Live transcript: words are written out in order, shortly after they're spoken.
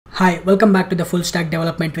Hi, welcome back to the full stack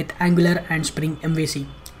development with Angular and Spring MVC.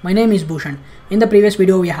 My name is Bhushan. In the previous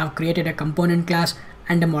video, we have created a component class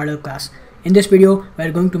and a model class. In this video, we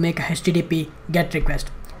are going to make a HTTP GET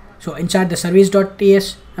request. So inside the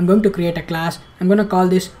service.ts, I'm going to create a class. I'm going to call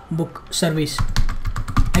this book service.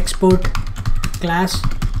 Export class.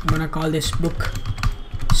 I'm going to call this book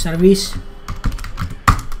service.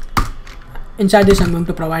 Inside this, I'm going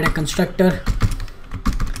to provide a constructor.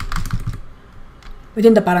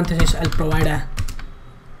 Within the parentheses, I'll provide a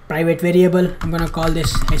private variable. I'm going to call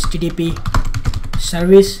this HTTP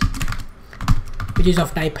service, which is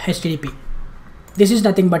of type HTTP. This is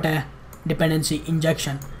nothing but a dependency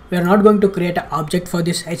injection. We are not going to create an object for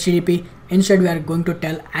this HTTP. Instead, we are going to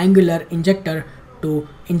tell Angular injector to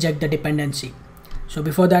inject the dependency. So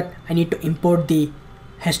before that, I need to import the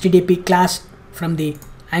HTTP class from the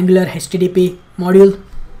Angular HTTP module.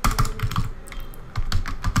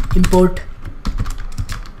 Import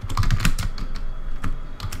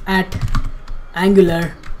at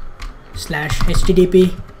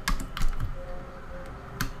Angular/HTTP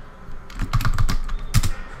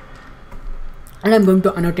and I'm going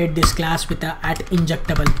to annotate this class with a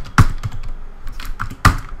 @injectable.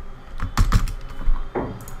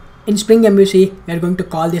 In Spring MVC, we are going to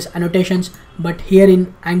call these annotations, but here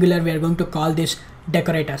in Angular, we are going to call this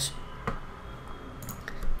decorators.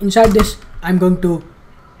 Inside this, I'm going to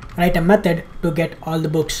write a method to get all the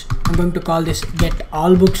books. I'm going to call this get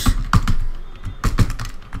all books.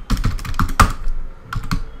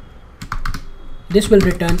 This will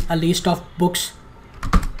return a list of books.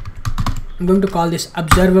 I'm going to call this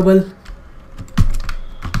observable,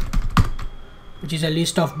 which is a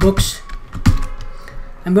list of books.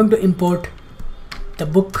 I'm going to import the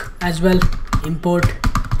book as well. Import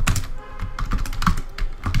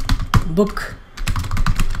book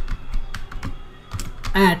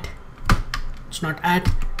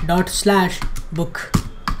 @book,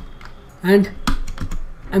 and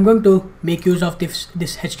I'm going to make use of this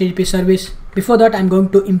HTTP service. Before that, I'm going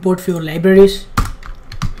to import few libraries.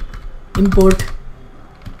 Import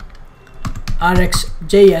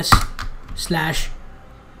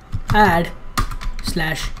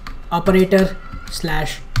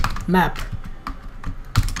rxjs/add/operator/map.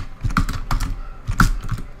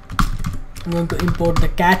 I'm going to import the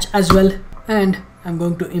catch as well, and I'm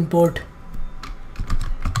going to import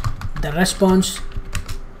the response,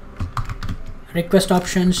 request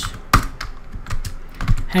options,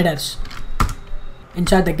 headers.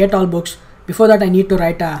 Inside the get all books, before that I need to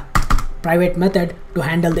write a private method to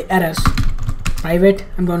handle the errors. Private,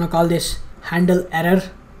 I'm going to call this handle error.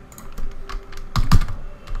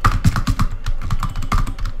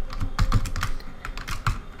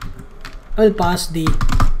 I will pass the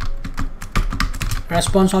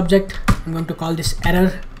response object. I'm going to call this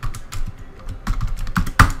error.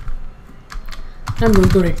 I'm going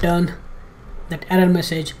to return that error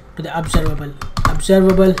message to the observable.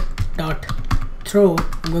 Observable.throw.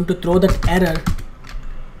 I'm going to throw that error.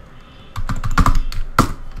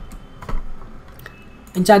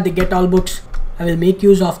 Inside the get all books, I will make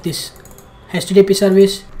use of this HTTP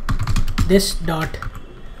service. This dot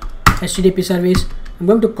HTTP service. I'm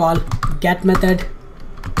going to call get method.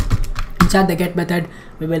 Inside the get method,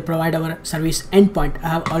 we will provide our service endpoint. I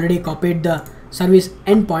have already copied the service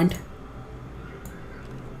endpoint.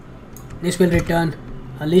 This will return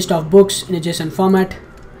a list of books in a JSON format.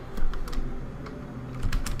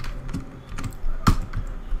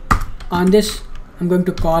 On this, I'm going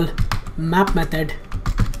to call map method.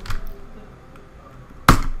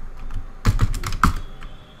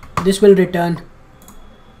 This will return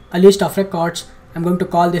a list of records. I'm going to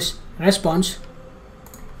call this response.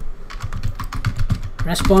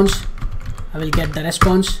 Response, I will get the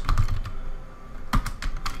response.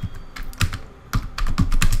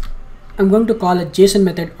 I'm going to call a JSON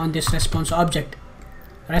method on this response object.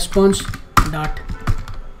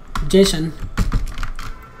 Response.json,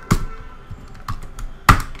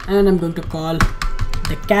 and I'm going to call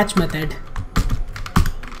the catch method.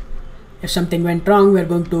 If something went wrong, we're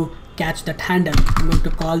going to catch that handle. I'm going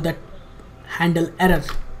to call that handle error,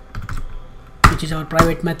 which is our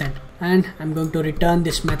private method, and I'm going to return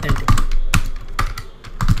this method.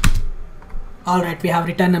 Alright, we have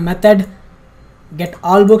returned a method get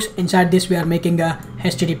all books. Inside this, we are making a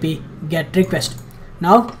HTTP GET request.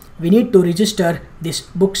 Now we need to register this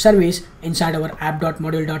book service inside our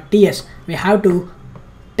app.module.ts. We have to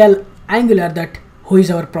tell Angular that who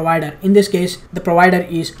is our provider. In this case, the provider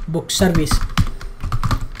is book service,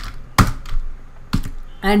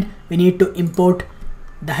 and we need to import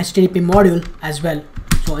the HTTP module as well.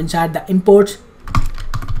 So inside the imports,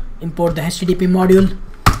 import the HTTP module,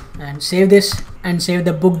 and save this and save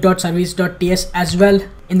the book.service.ts as well.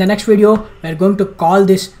 In the next video, we're going to call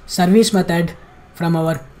this service method from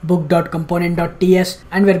our book.component.ts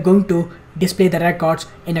and we're going to display the records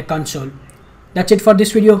in a console. That's it for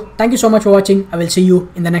this video. Thank you so much for watching. I will see you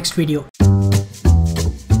in the next video.